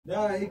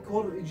لا هي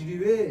كور اجري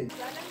بيه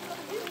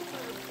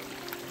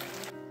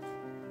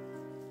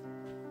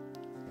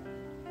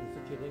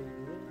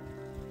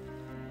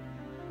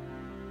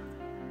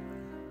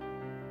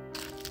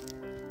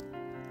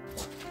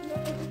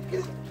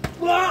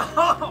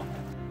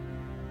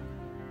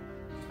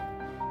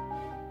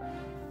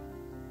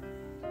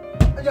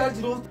اجل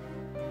جلوت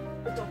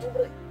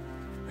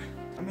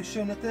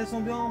امشي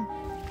نتاسون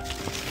بيوم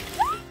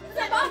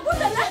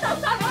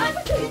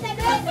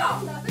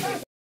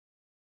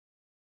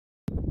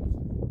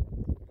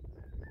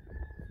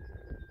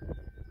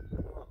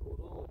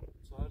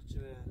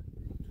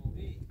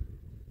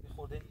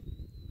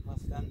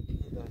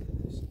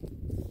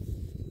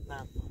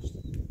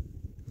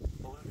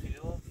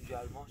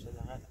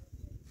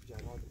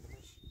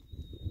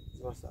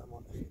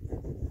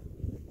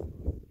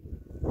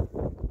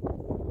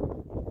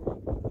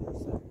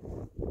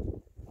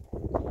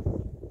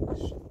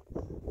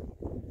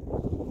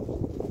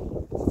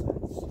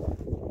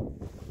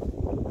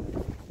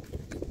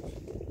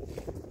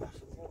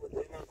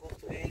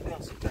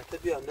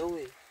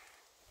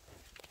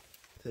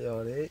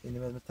تیاره اینی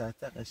باید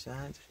متحته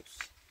قشنگ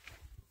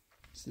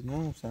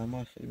سیما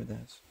سرما خیلی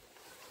بدهش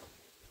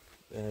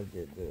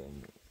برده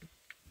برم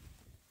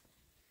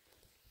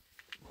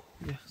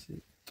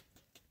یخسی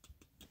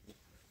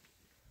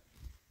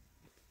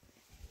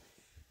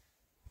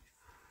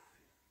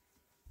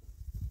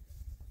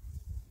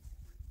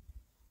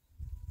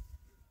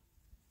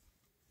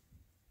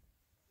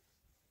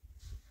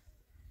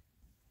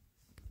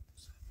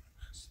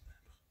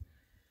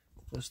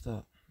Kosta.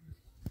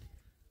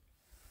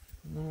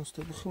 Non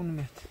sto بخونم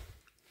مهد.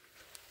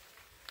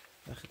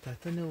 آخه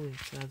تحت نوی.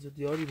 از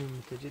دیاری بود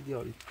متوجه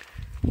دیاری.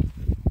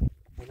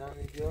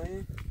 الان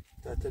دیاری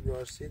تحت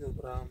بیارسی دو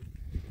برام.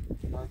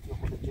 الان که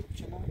خود جلب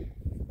کنم.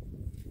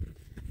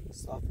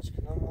 صافش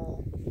کنم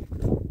و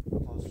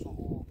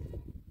تاسو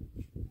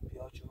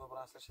بیاچو رو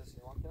براسش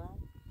استعمال کنم.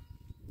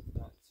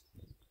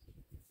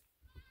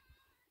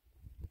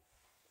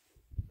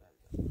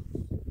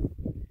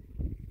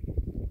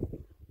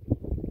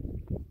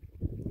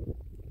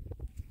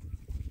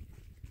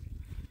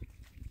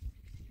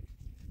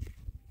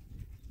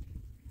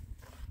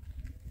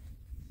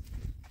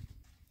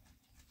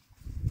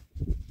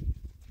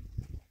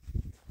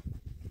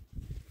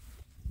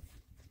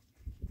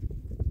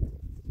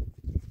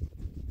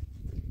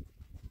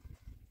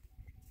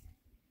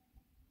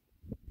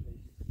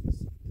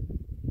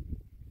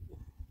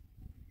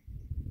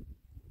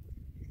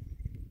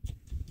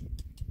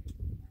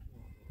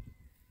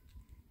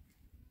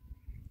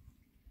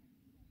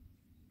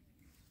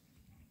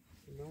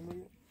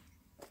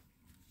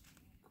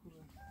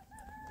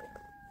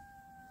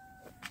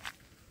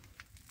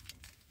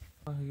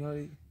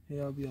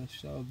 یا بیا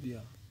شاب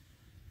بیا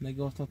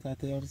نگاه تا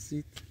تحت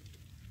رسید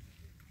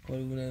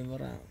قربونه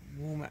برم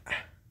مومع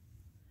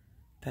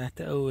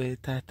تحت اوه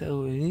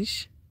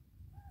نیش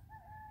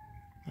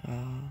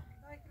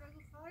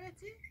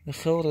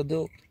خوره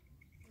دو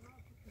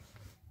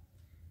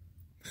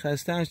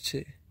خستمش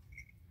چه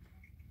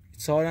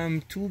سارم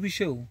تو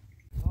بیشو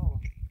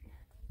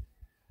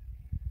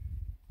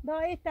دا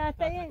این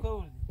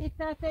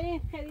تحت این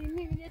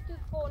قدیمی میده تو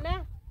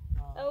خونه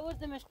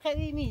آوردمش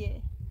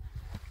قدیمیه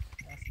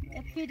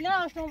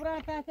فیلاش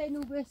نمران تحت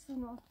اینو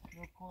بستونو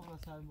نکن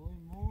رسال موی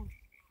مون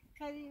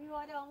قدیمی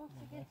واره آمون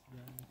سکه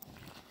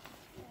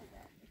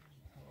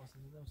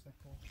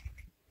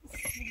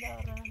بسم الله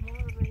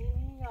الرحمن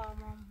الرحیم یا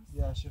امام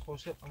یا شی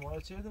خوشه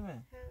اماره چه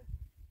بدمه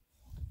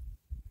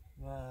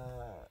و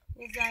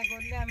یه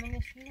زنگوله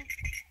همینش بیم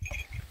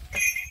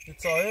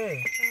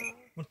ایتسایه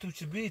من تو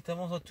چی بی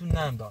تمام تو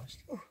نم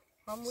داشت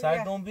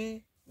سردون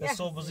بی به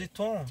صوبزی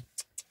تون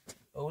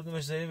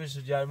آوردمش زیری بهش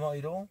جرما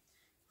ایرو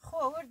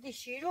خوردی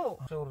شیرو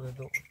خورده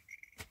دو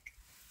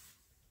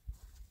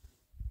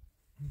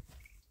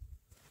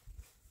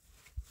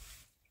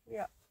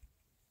یا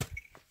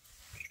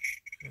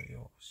خیلی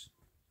باش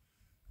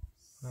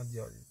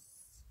ندیاری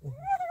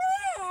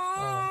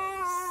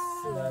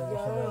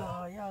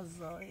یا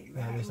زایی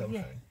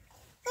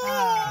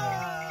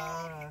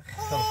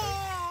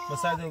با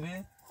سر دو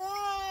بی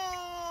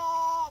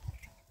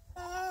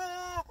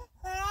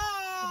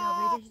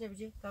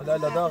خدا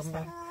لداغ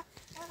من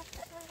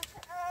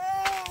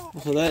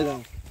خدای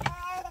دم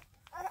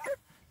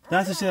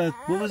دستش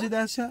بوزی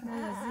دستش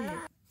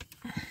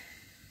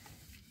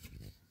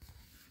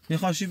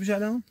میخواشی بیشه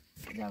الان؟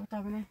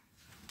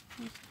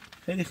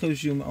 خیلی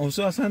خوشی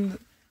اوسو اصلا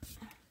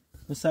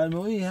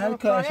مسلموی هر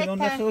کار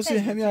شلون نخوصی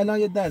همین الان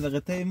یه دقیقه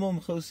تیمم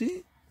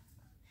خوصی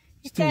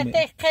تحت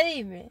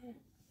قریمه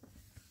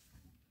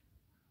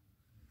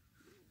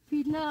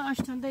فیلا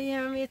اشتنده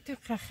یه تو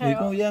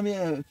خخه میگم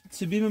یه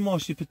سبیم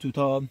ماشی پتو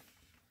تا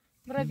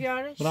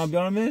برام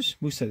بیارمش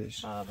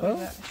بوسدش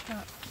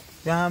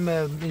یه هم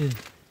این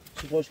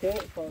چی خوشگه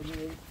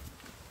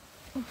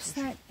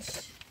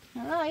بوسدش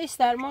این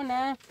سرما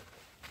نه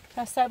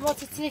پس سرما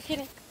چی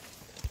کنی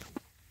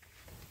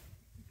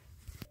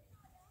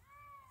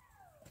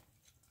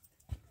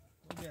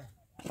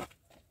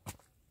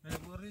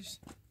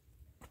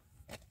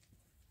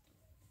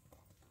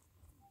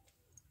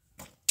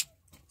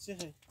چی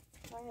خیلی؟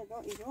 آیا دا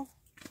ایرو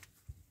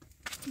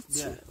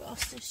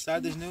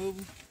سردش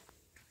نبود؟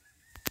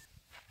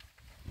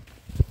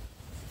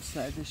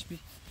 سردش بی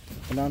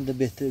الان ده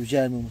بهتر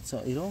جرمی متصا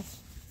ایرو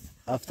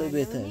هفته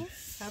بهتر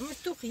همه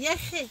تو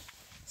یخه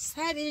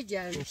سر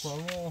جرمش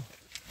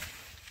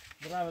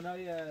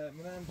برای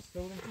منم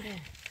بستورم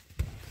کنم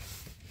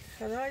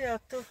خدایا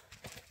تو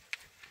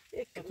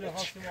توی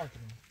خاصی ما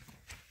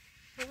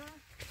کنم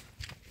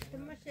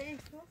ما شاید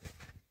تو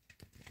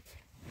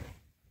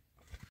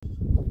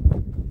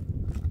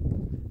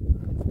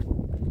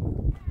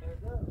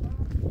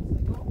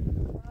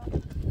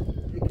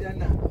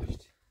یکیدن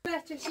نباشت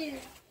برچشی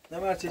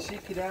نمرچشی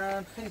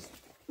کیرن خیست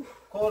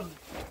کار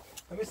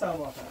همین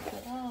سرما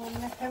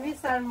کرد همین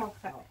سرما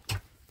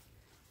کرد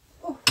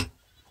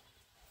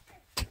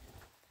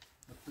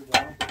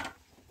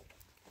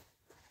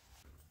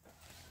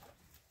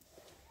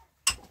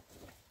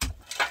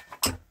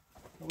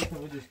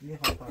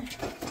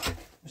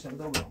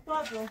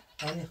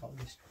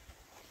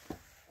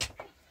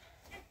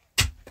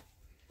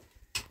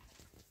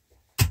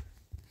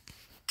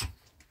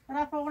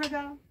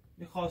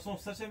میخواستم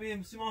سرچه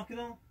بیم سیمان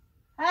کنم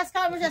هست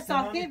کار میشه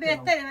ساکی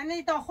بهتره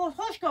من تا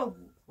خوش کو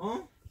بود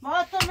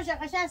ما تو میشه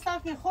قشنگ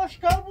ساکی خوش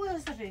کو بود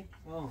سری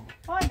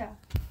حالا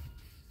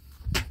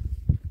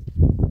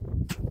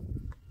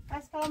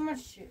هست کار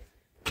میشه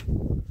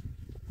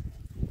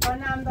با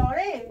نم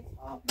داره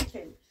آب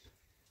میشه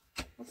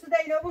واسه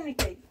دیگه بونی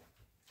که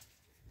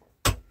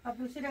آب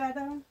دوستی رو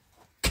بدم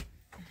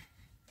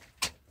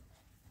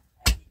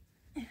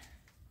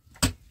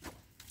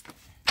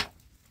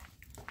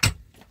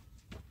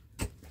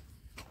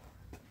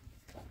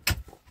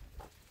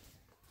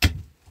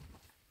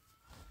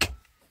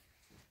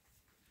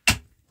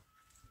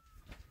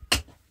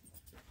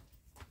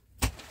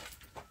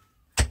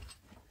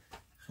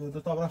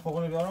دو تا برای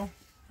فوقونی بیارم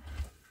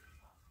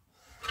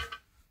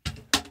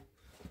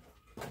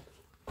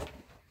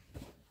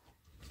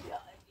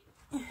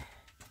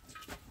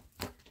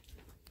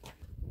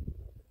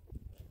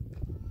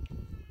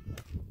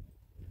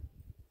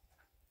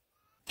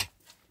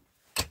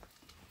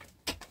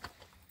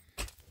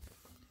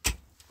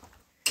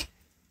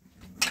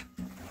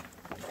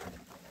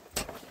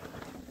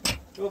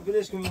تو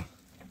بلش کن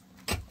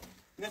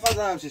میخواد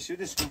همشه شو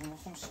دش کن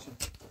خمش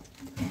چه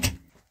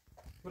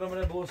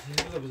برام باز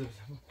بذار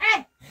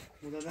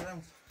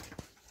مدادنم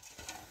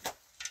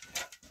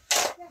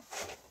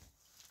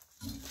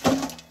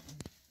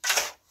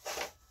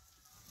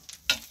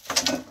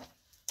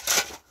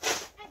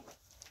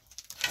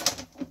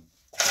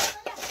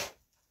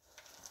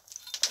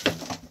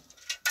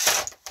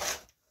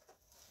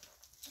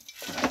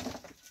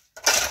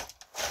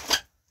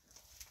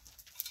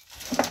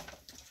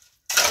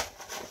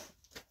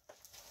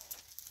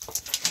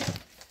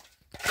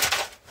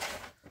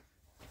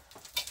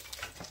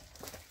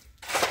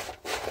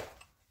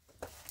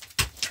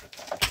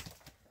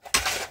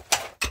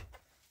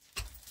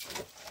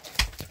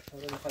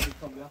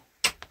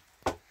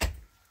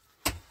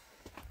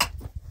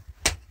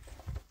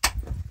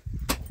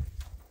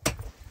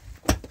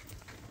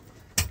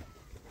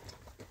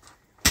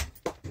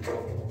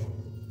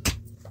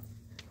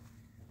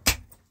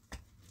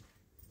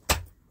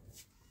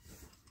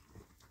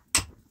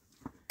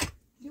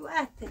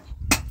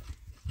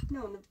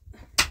No.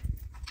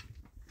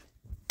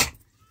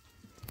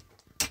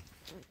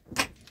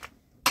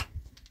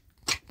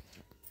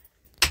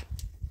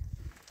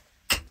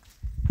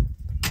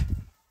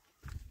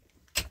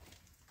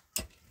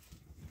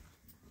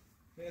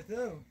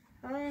 بهتر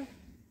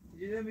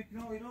یه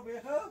میکنم اینو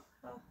بخواه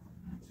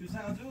شو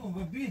سنجو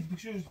و بید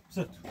بکشو ست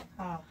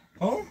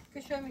ها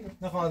کشو میده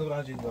نخواهد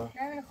برای جید بار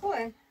نه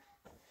خوبه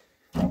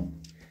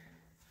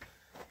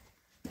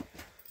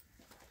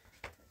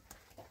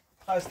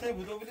خسته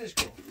بود و بیدش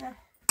کن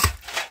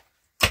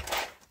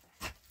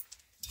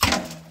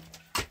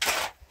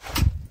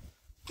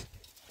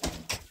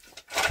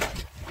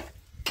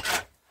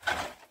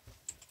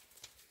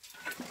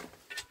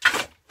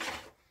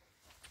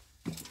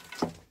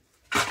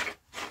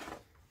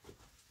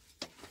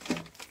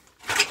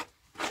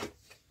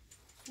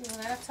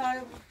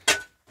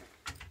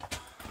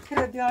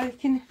كده ديالي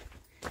كنا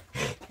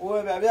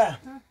وبابا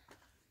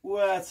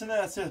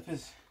واتسنا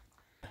تسبس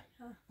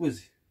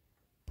وزي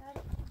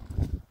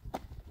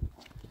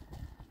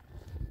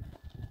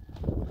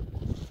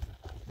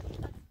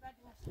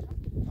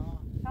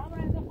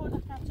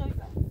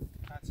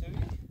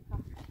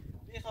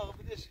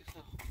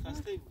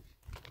خسته بود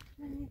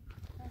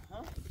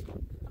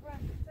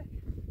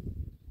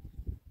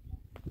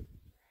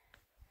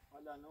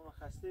حالا نون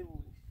خسته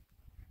بود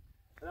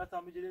حالا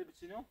تا میجلی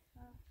بچینو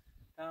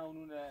تا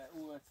اونون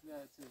او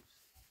اصلا چیز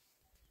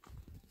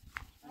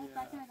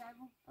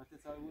حتی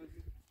سال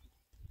بودی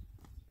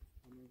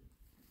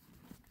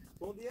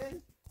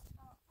بودیه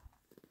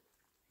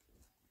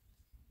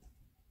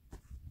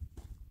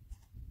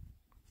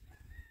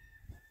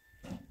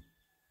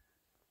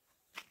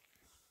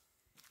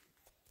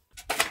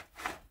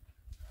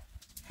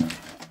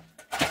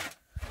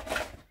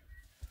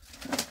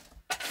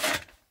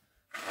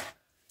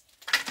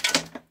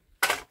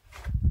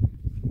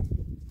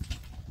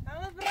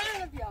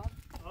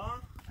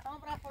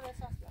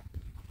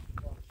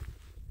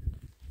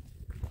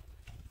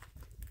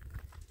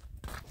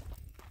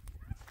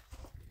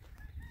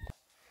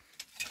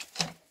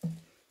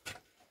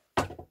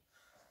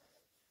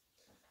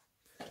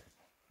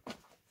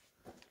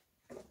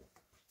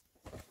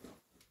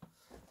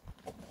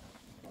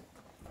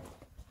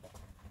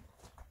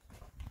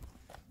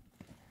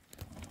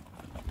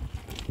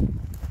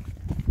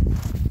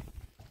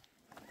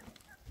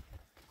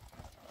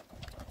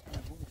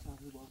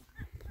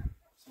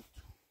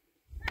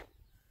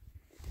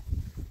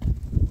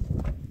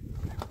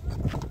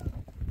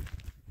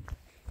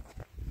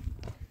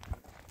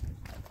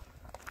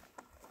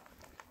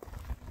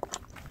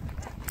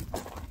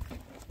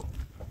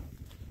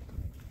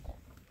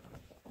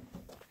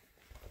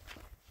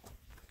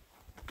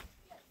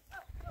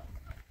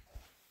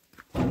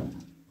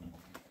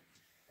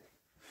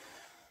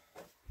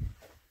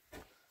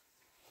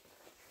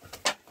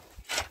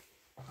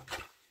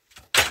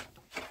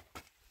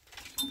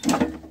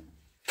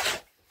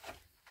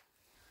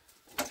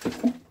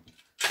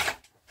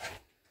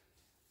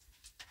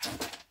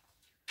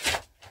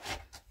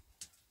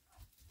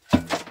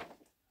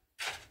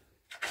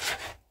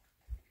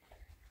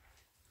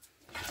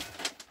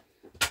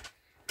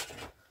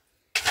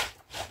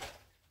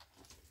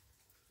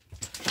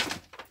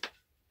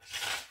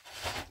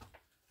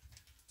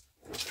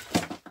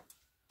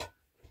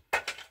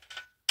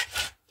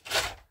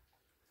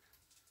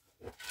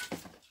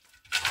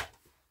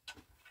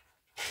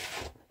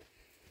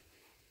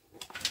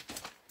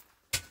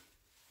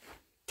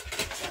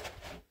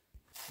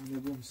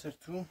Nabbiamo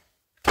tu,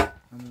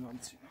 andiamo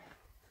avanti.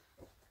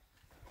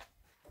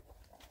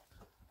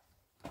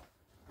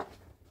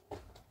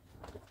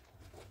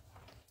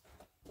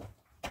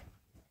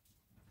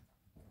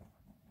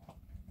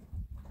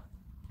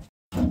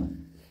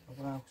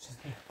 Bravo, ci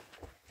stai.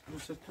 Lo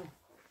sai tu.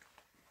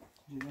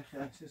 Gli che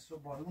accesso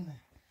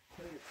barone.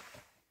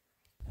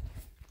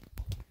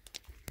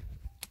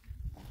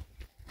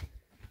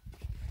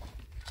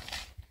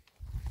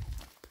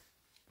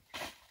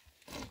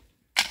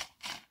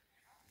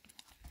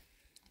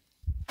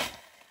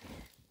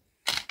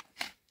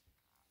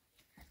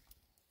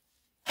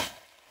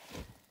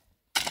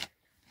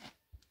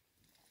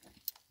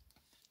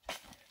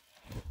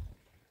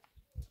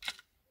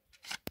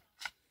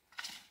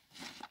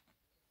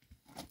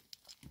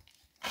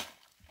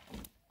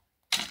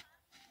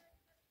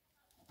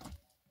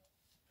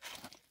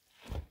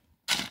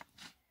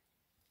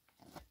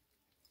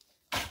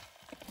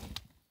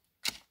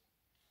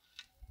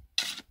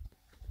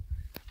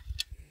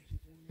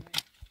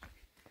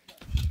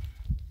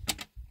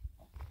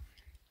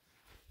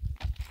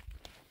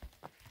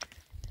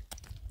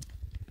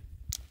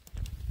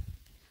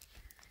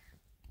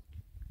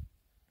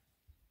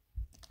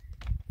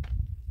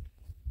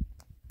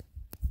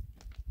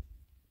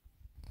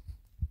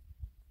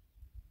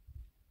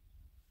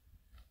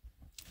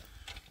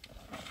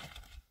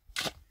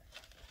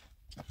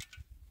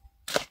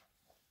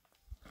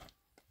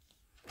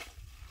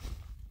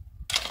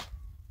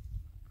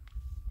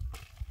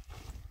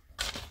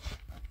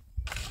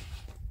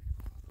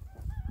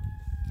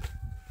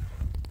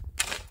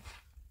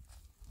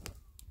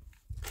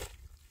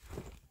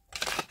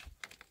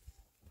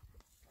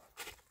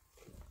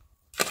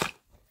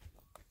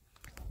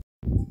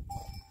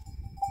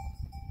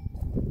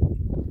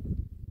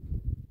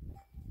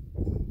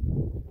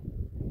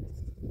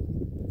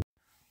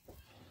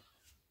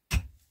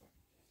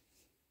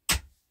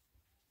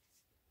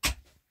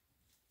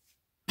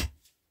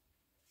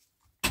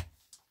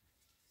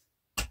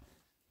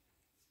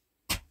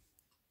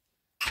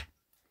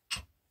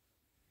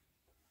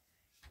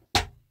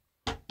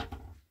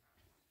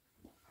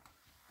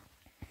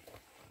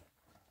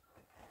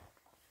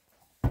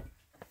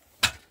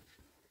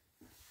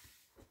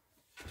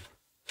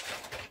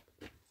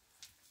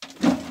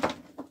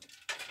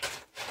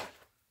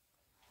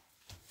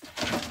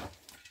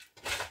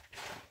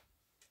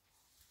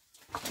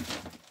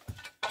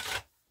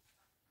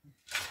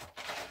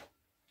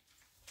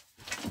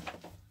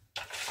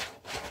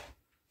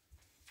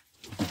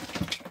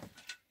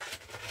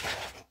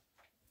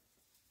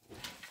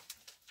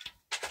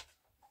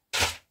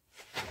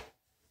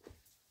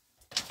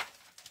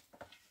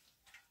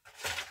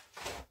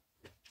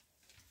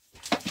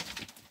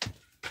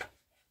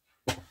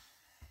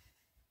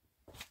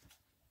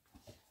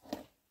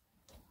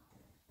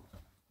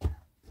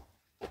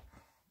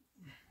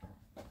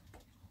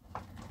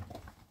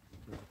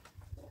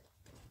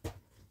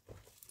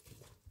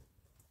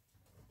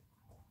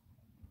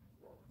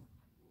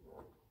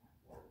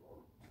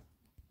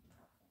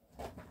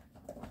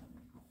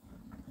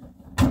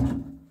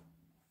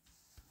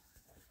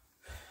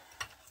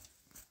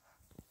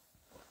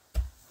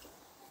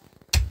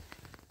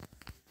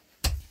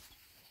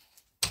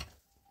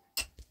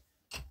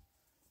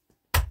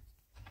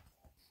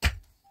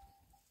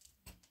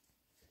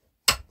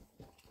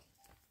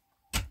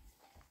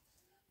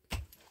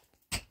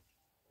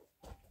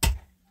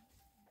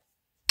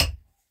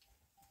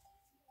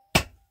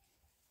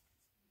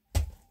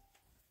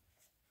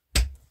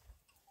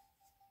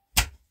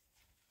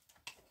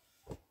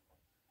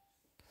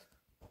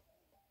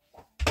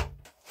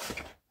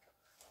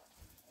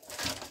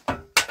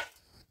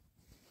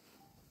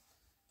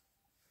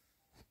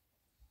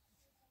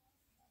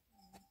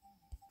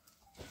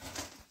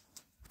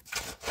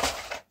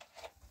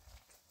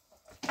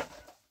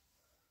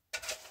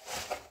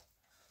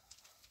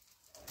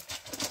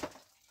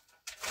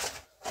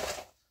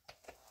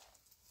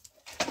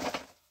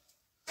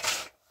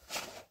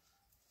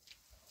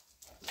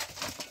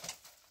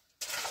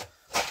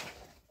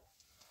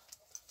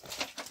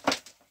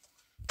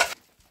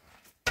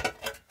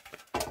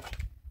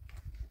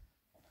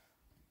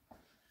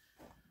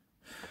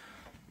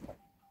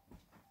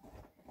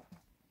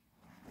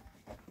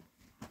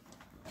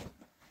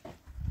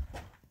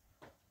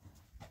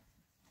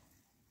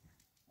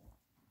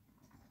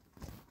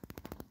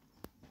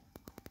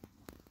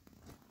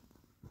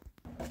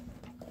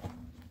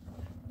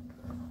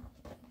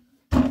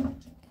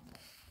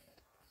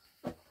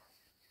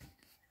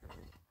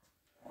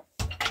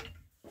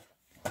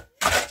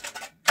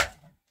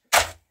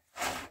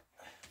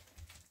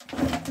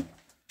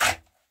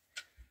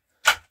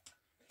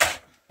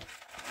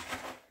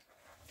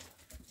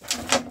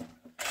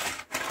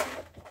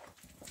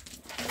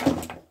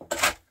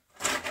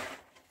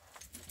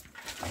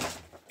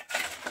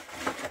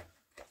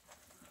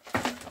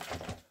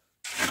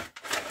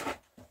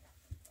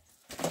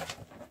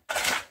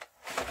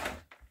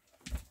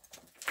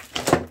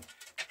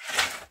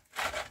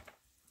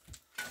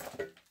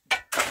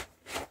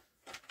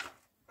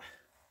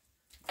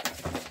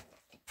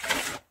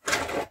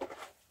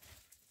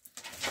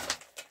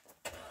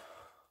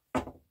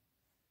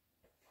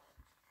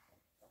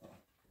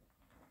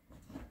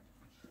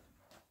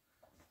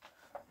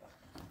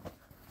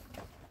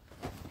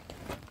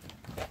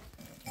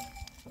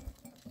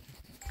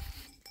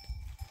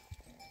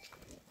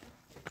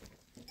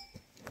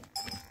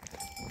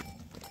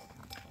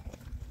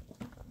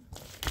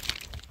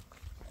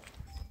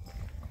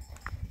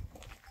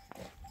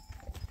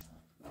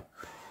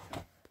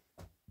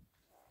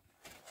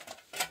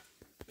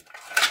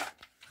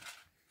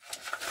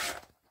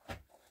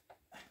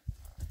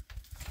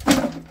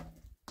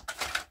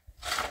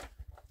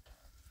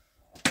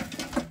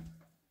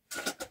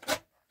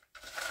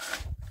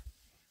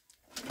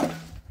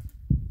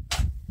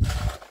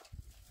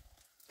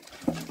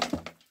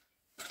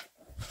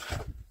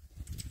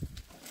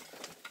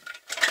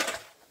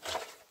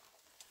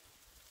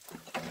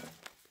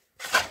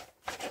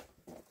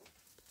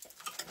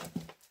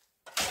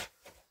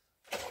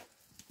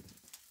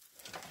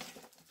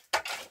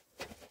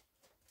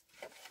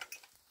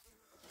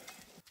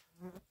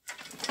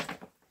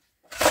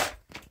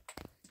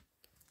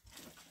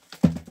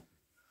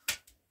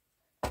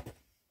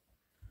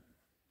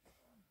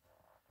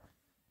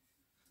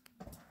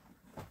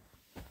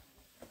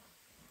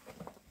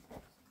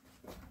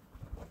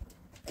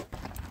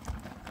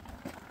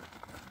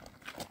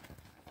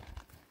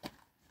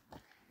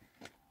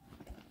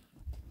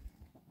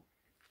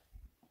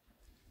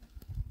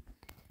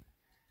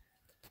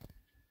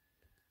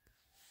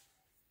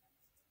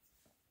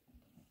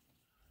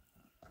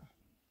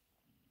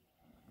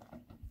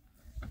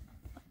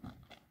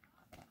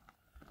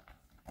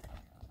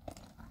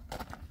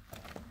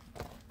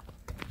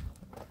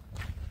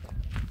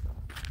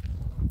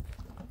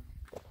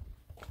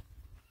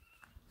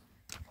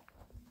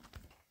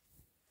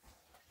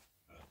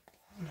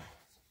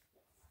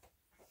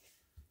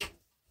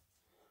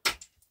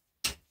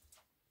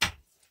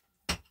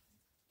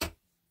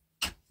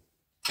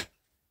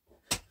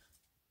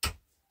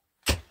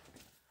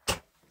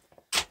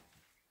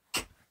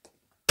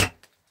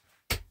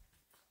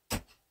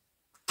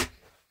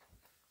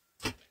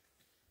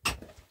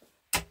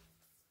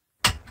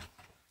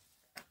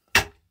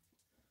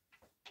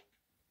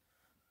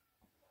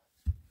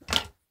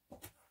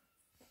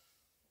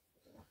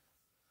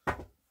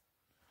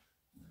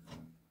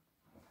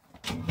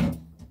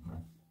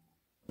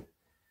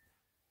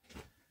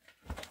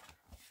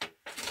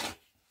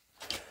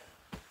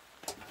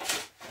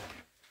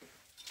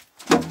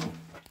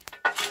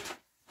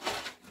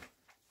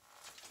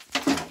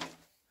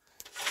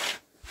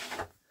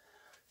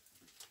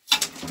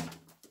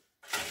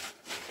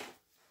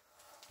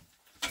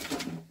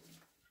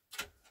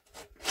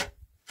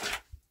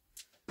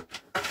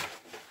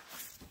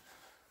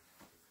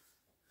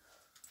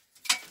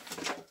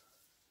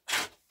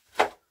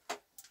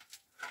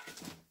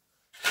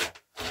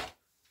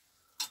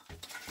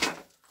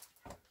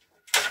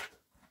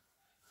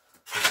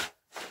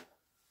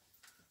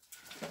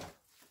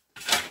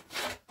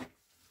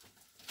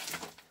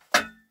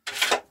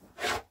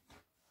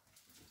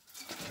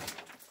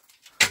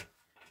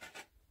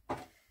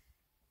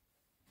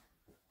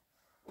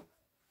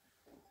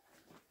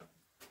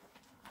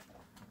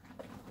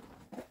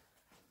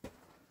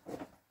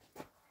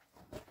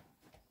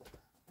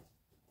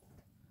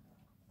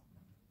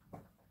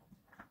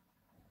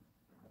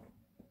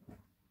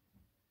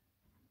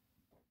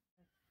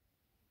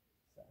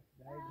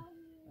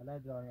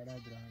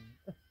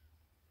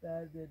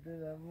 درد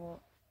دل ما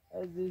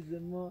عزیز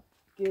ما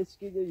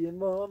کشکیده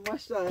ما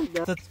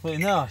ماشاءالله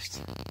تطفیناشت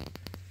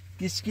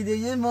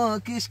کشکیده ما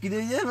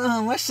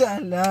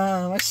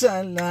ماشاءالله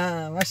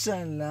ماشاءالله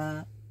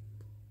ماشاءالله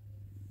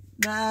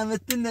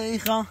نعمت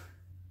النيخة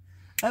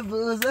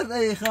أبوز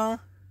الريخة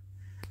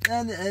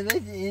أنا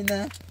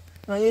أبدينا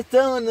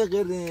ويتون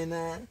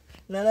غرينا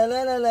لا لا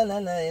لا لا لا لا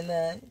لا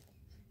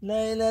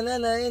لا لا لا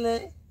لا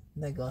لا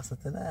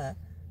نقاصتنا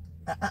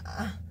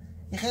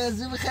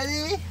يخزو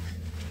بخلي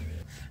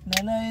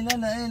لا لا لا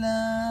لا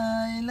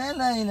لا لا لا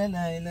لا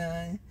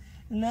لا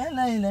لا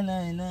لا لا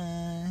لا لا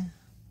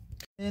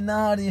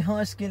ناري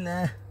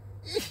مشكلة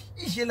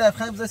إيش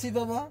لبخند بزن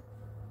بابا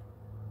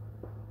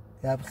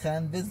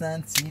لبخند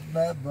بزن سی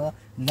بابا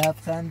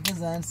لبخند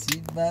بزن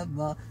سی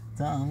بابا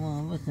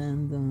تمام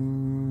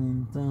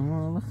بخندم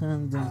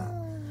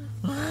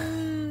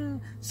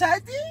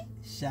شادي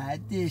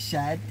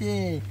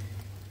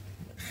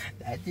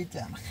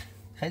تمام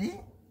خلي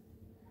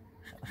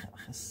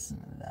بسم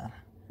الله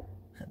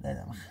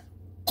خلي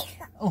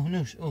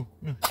نوش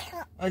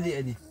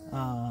ادي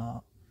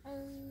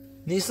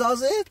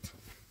نيسازت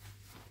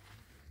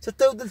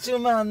ستودل شو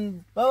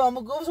من بابا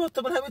ما قوم صوت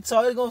من هبي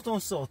تصاير قوم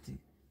صوتي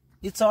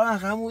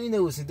يتصاير همو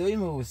ينوسين دوي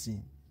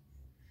موسين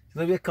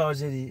بابا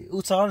كارجري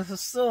وتصاير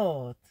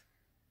الصوت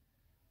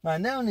ما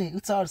نوني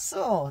وتصاير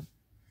الصوت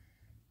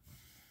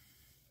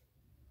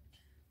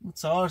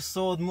وتصاير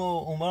الصوت مو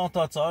ومران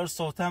تصاير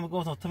الصوت هم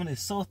قوم صوت من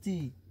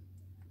الصوتي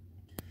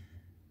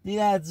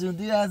دير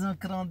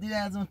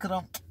ازم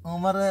كرام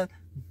ومرة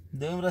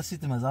دوم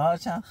رسيت مزار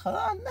كان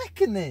خلاص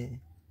نكني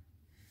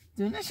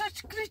دونش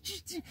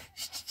كريتشي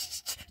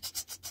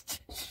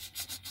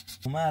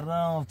ومن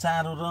رام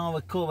تعرو رام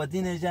وكوبا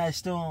دين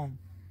جاشتم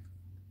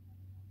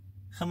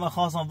خما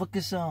خاصم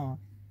بكشان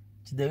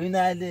تدوي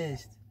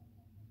نعلشت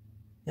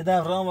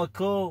يدام رام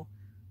وكو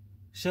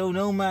شو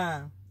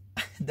نوما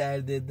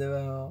درد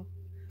الدواء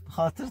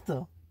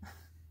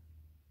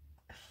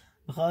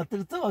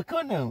بخاطرته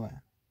وكو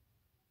نوما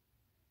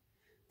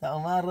تا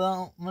عمر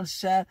رام من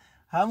الشهر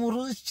همون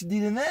روز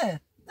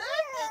دیدمت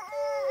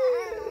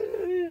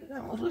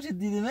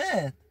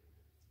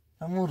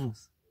همون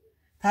روز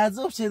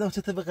تعذب شدم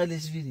چطور به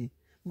قلیش بیری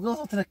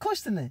میگم تو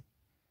کشتنه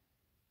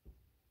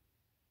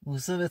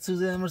موسی به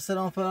سوزه امر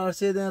سلام فرار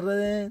شدن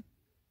ردن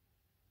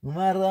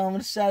عمر رام من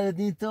الشهر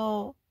دین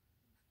تو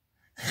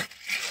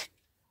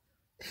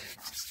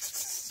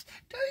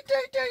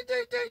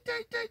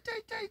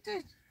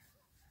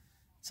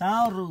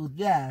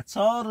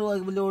چهار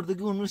روز به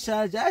لردگون من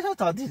شهر جایش ها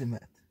تا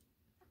دیدمت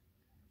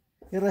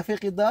یه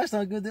رفیقی داشت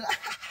هم گفتم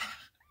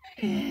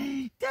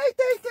تای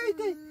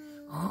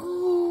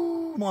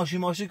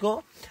ماشی که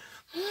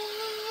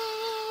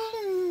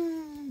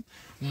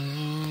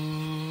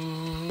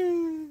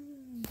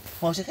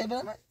ماشی خیلی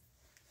برمد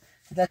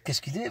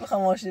دکش کلی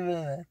بخوام ماشی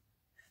برمد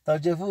تا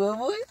جفو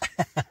بموی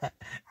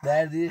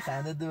دردی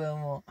خنده دو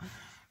بمو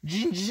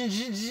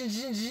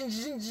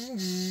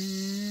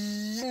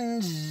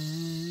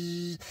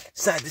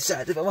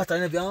شاده بابا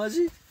تانه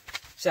بیامازی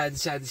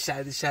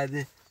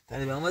شاده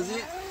تانه بیامازی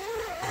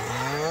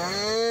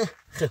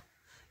خب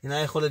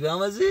اینا خود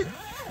بیامازی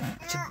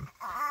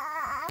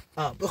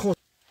بخون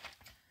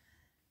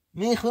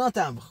میخونم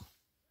تم بخون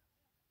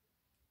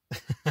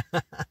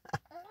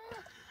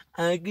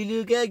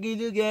گلو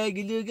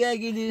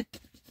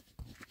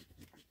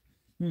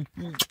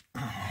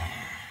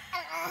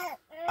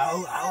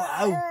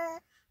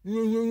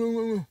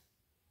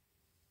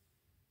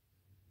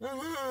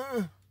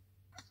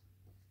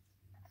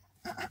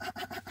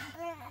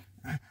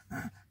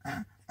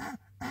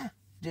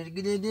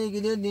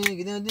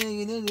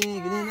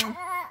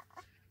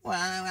او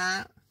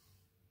wow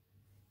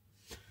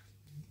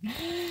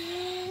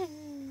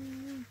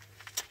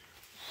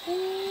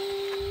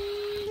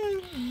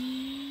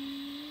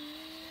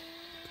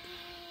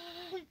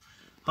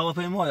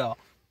هواپیمایا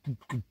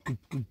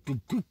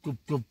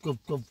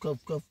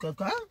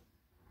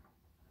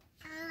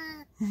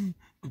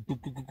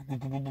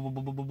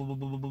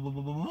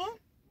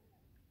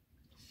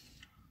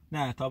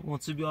نه تا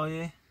موسی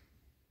بیایه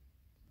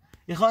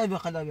یه خواهی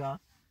بخلا بیا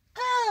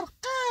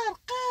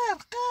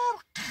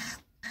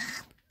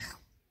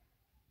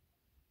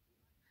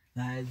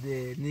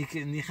نده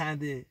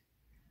نیخنده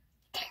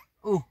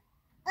او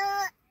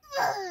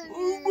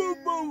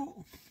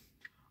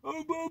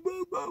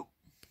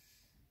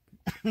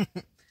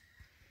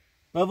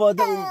بابا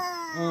داود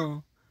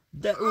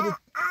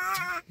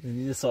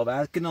دیدی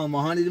صحبت کنم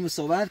ماهان دیدیم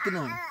صحبت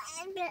کنم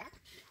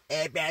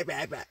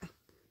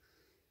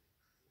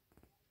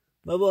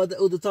بابا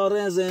داود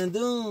تاره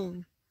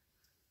زندون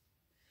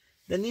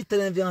دنی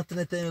ترن بیان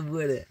تنه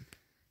بوره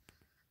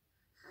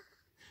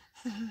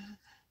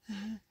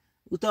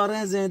و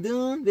تاره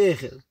زندون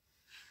بخیر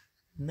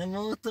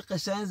نموت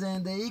قشنگ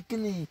زندگی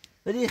کنی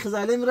ولی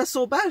خزاله میره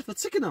صحبت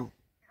فتسکنم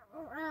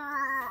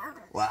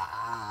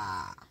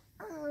واو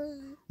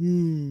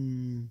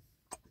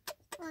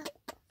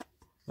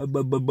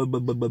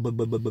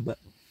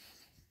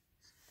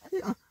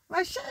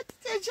ما شد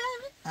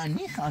تجاري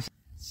أني خاص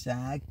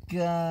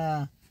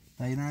شكا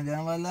طيب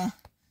نعم ولا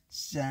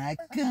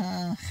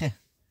شكا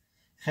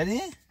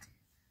خلي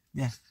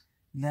يا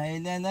لا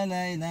لا لا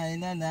لا لا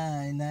لا لا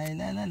لا لا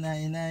لا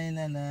لا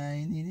لا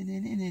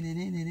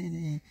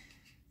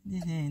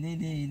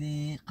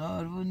لا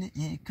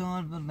قاربوني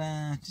قارب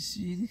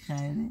شيري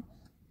خيري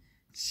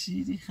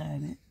شيري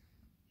خيري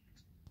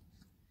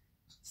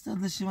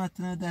استاذ شو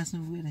تنا داس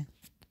مبوري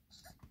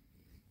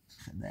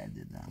خدار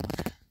دام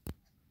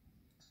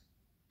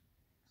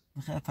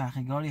بخاف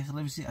اخي قاري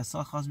خرب شي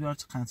اساس خاص بيار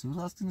چقن تو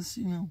راست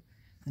نسينو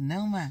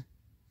تنوما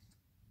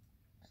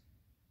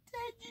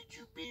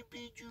تاجو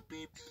بيبي جو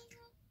بيبي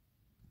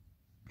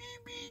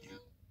بيبي جو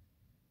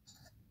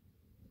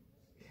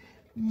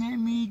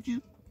مامي جو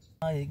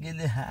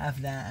يقول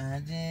حفلة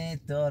عجي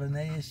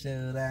تورني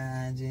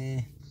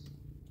شورانجي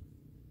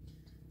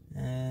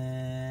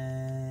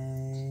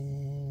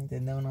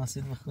تنو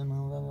ناصيد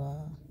بخونهم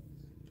بابا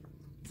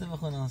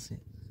تبخون ناصيد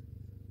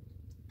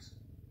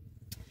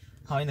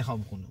هاي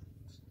نخوام بخونم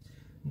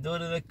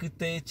دور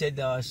بكتي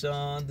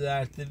چداشان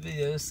در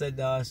تبی و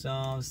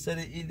صداشان سر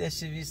ایده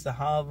شوی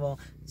صحابا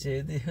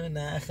چدی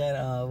هنه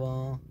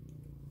خرابا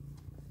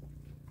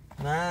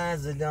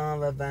مازلان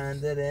و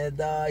بندر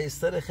دای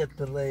سر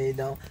خط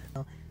ریلا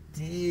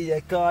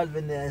تیه کال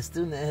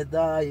بنستون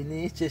اهدای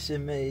نیچش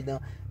میلا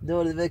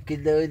دور بکی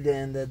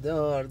لولنده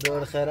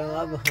دور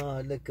خراب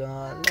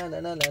حالکار لا لا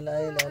لا لا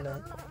لا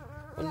لا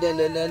لا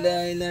لا لا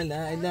لا لا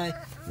لا لا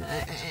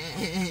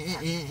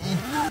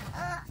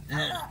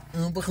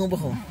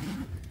بخون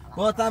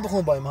واطلع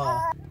بخون بايم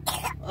ها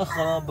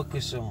اخرب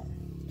بكشون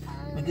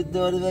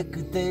مقدور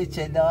بكتي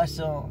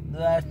چلاشون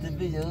دوارت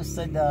بيجو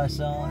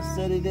صداشون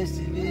سري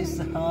دشي بي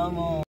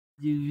صحامو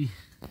جوي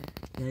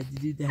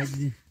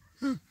دهدي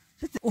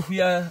اوه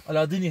يا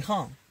الاديني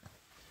خان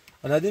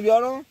الادين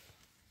بيارو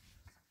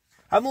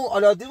همو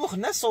الادين مخ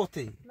نه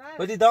صوتي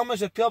بدي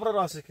دامج بيابر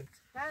راسك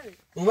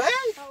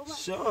وين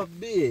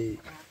شابي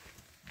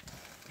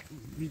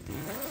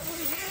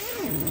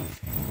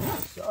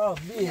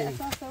شابي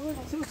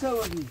شو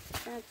سوي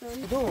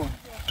دون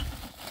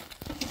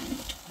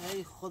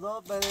هی خدا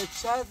برای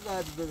چت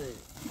رد بده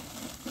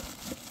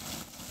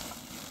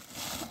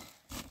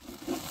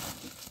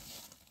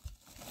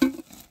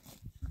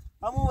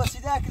همون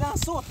وسیله اکران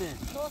صوته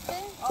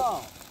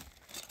آه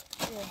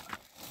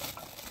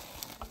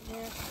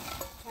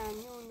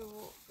کامیون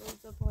و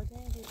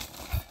زبادن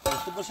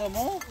تو باشه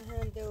مو؟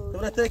 تو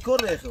برای تکر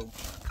ریخو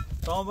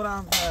تا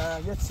برم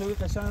یه تسوی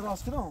قشنگ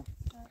راست کنم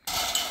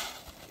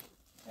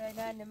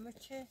نه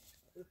نمچه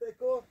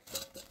تکر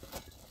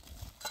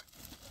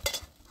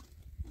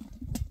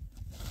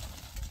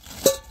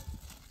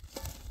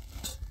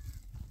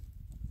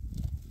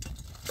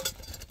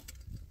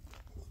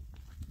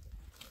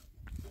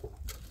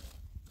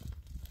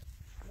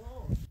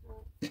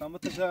شما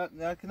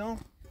تشغل کنم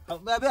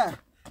بابا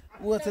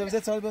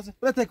وتبزت سوالف بس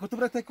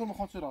ولا تاكل ما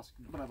خاطش راسك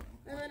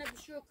انا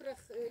بشكر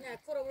لا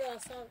كره ولا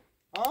صار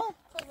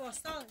كره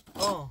صار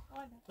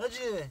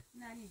نجي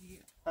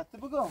نجي حتى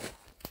بقى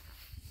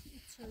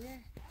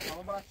شويه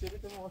انا ما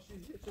شريت ماشي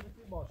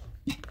شريت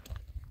ماشي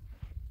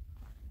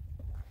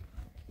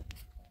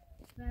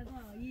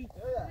باي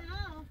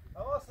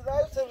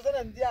صداي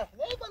تبزن ندياف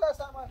ليه بلا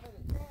سامع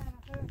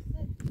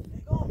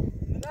يقوم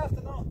من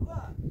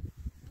افتنا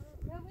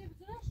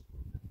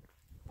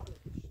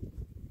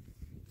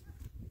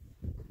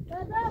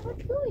هذا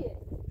بتويه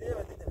ليه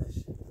ما تدمش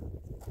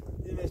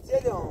دمشتي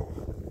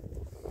اليوم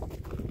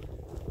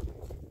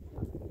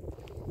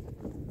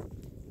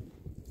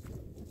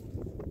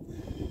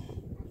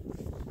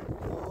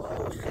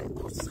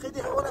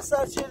خدي هون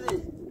صار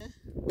شذي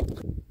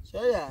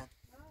شايع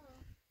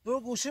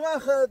دو گوشی من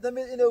خدم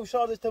اینو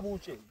شارژ تموم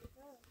شد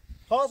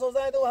خاص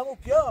زنگ دو همو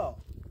پیا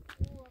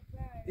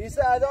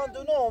ایسا الان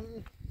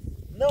دونم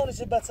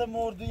نونش بچه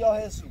مردو یا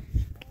حسو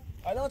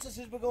الان چه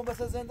چیز بگم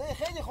بس زنده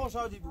خیلی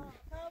خوشحالی بود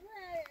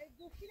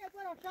گوشی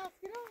نبرم شاف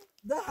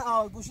نه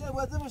کنم گوشی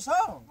نباید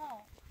بشم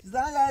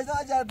زنگ عیزا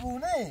اگر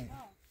بونه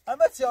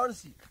اما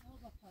چیارسی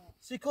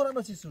سی کنم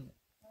با چی سونه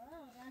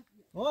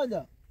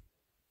والا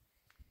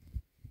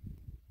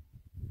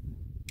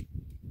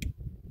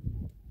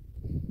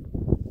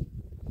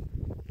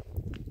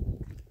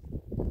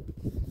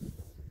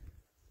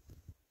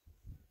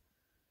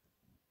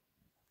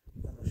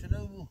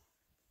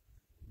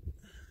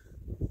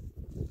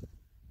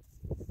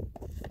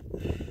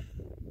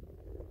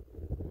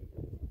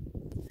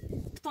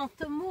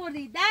تو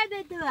مردی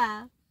درد دو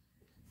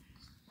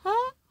ها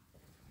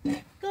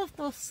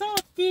گفت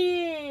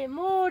صوتی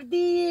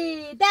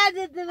مردی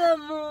درد دو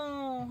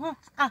مو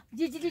ها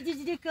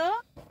جیجلیکو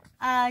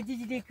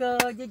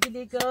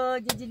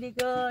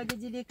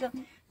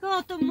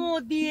گفت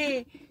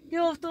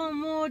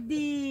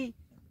مردی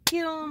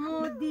که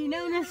مردی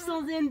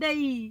نونستان زنده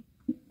ای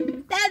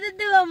درد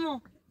دو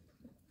مو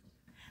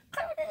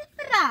قرار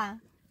برا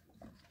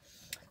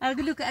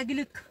اگلوک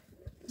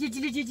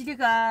جيجلي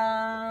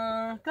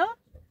كا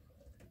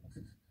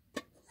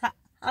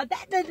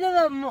هذا ده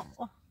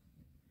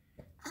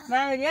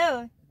ما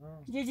يا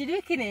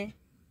جيجلي كني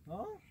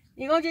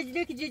يقول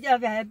جيجلي كي جيجا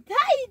داي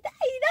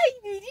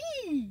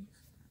میری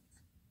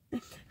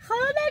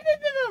خانه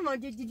بده به ما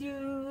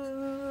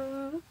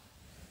دیدو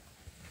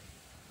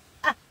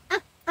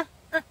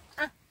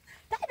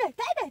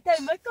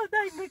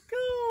دای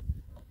مکو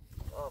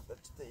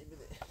بچه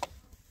بده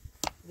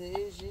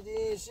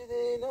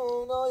دیشی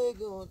نو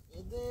نایگون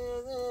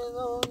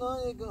نو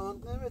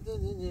نایگون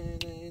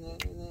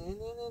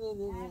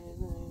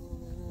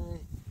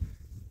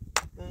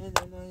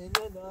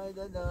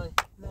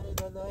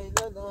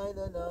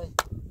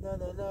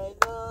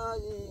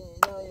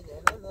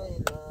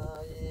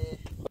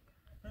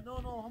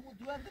نه همون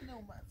دوند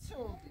نومد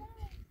صوبی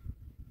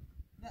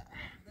نه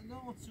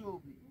نومد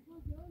صوبی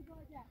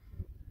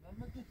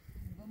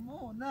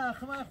نه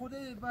خمه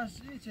خوده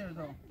بشری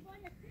چردم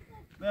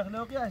به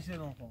اخلاقی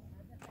اشتردم خون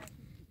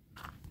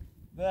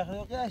به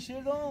اخلاقی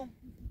اشتردم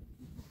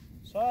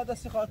شاید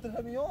دستی خاطر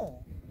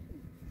همیون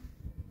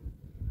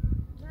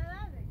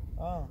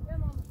آه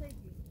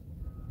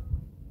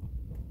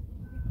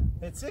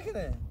هتسه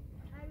کنه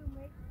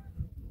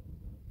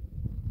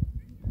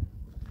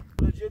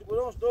جل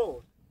بولانش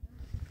دور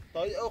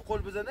تا یه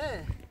قول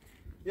بزنه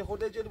یه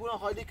خورده جل بولان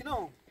خالی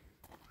کنم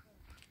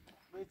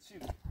باید چی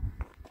بود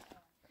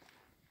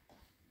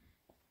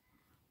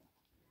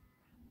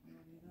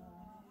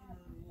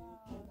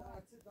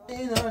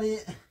اینانی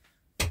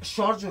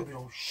شارج رو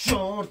بیرم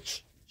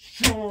شارج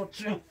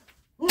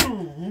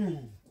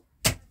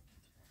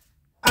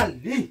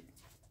علی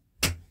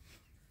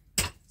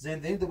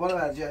زندگی دوباره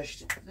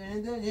برگشت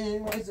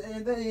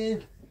زندگی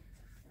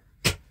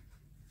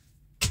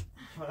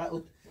فقط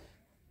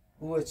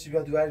او چی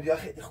بیاد دوباره بیا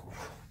خیلی خوب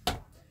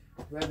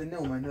بعد نه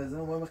اومد از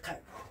اون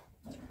قلب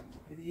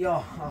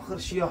یا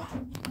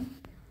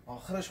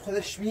آخرش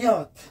خودش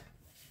میاد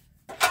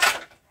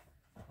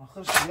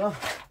آخرش میاد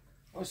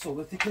او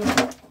صحبتی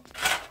کنم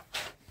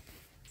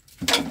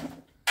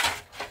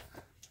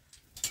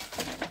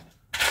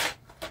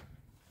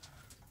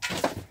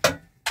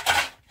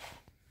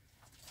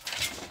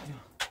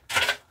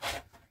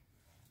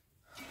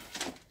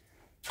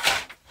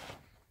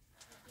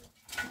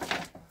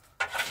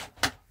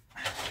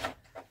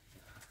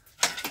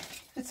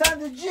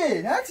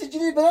جل هر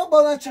چیزی برام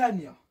بالا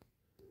چنیا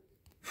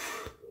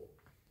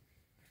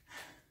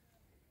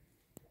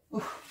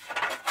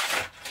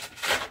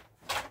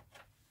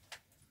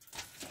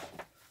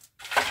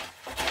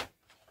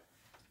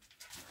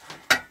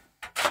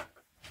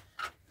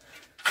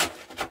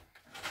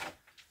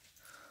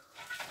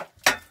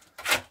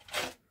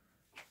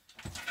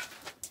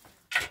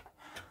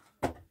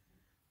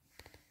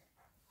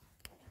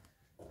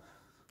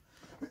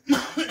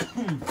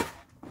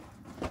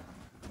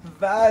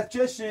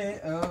بچش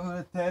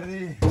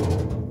تری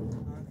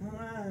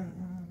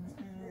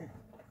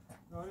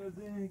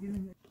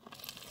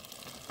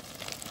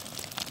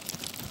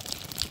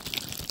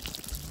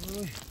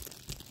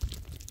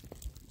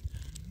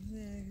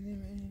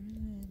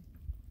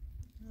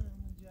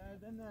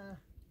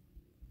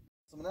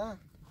سمنا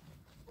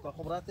تا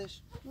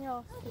خبراتش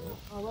یا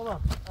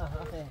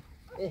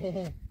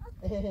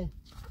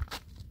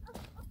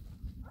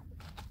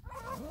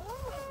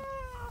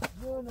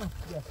بابا نه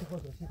یا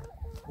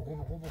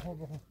خود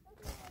بخور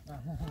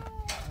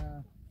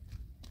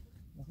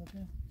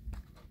مثلا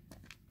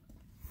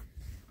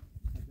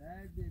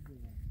درد بده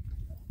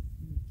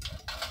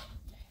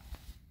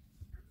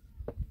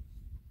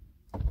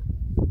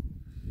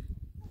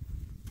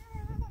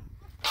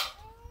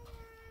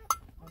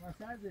اما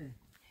سرده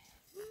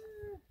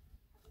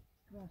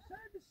نه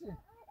سرده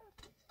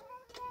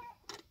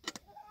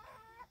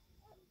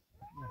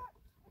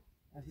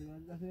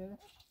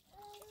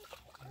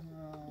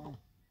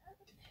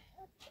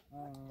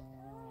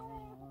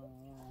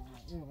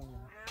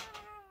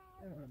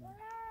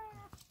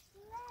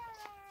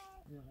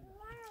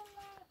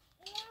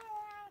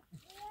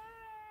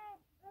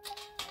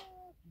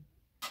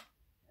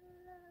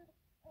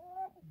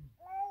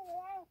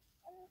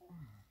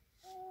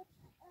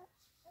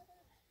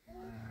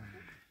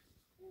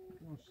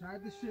اصلا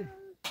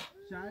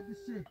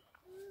شادشه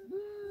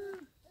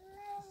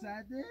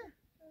ساده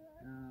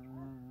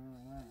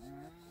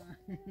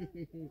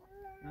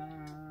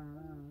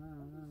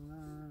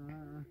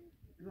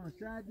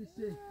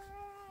شادشه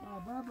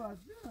بابا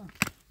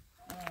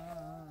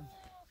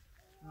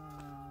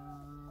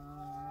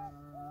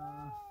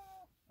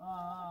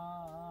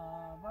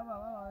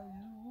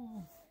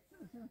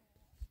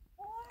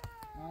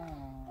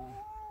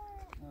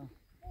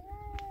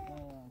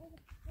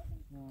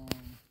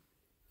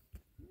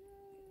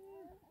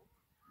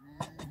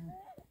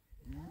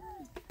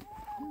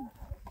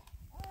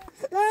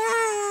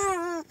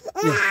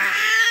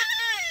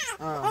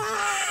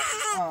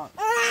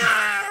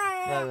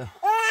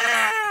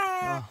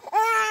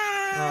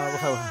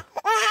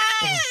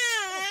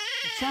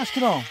چش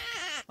کنم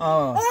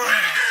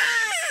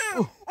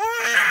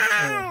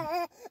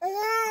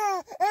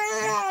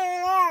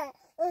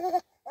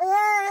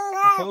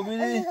خفه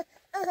بینی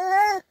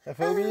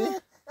خفه بینی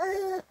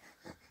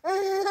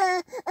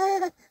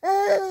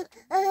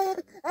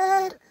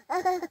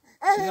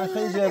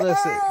خیلی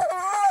جرسه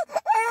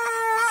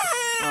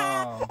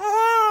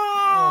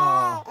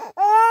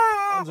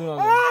جون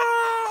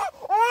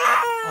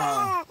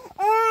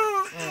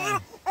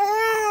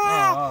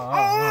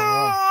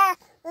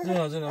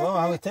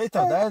بابا همه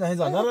تیتا ده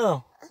هیزا نه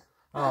نه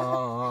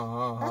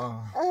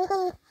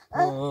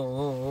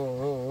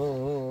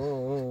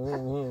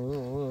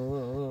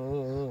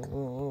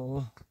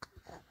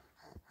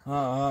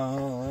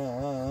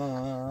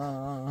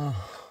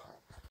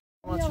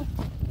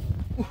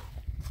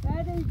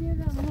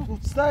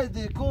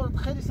Stay كون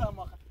خیلی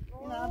سرما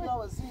این هم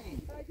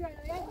لازمی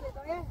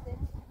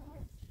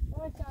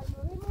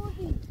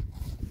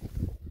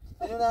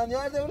اینو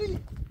نمیار دوری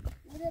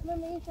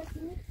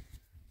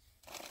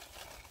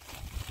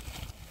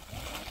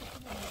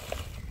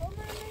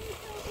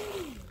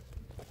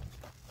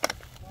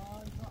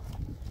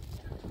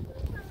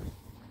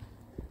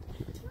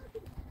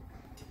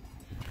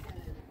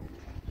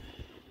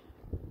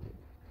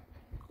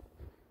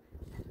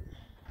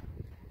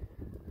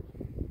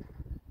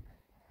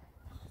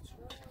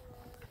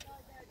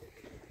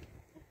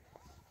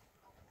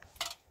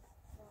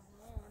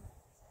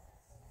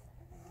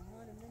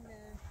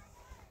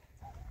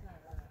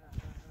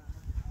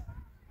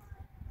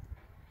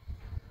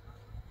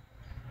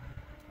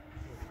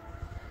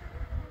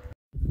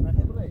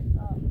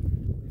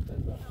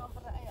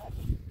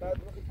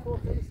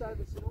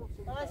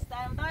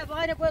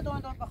باید باید اون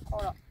دور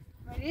بخورا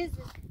مریض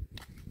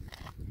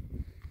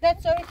ده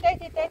تسوي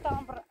تيتي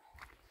عمر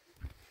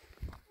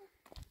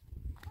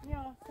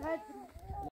يا سعد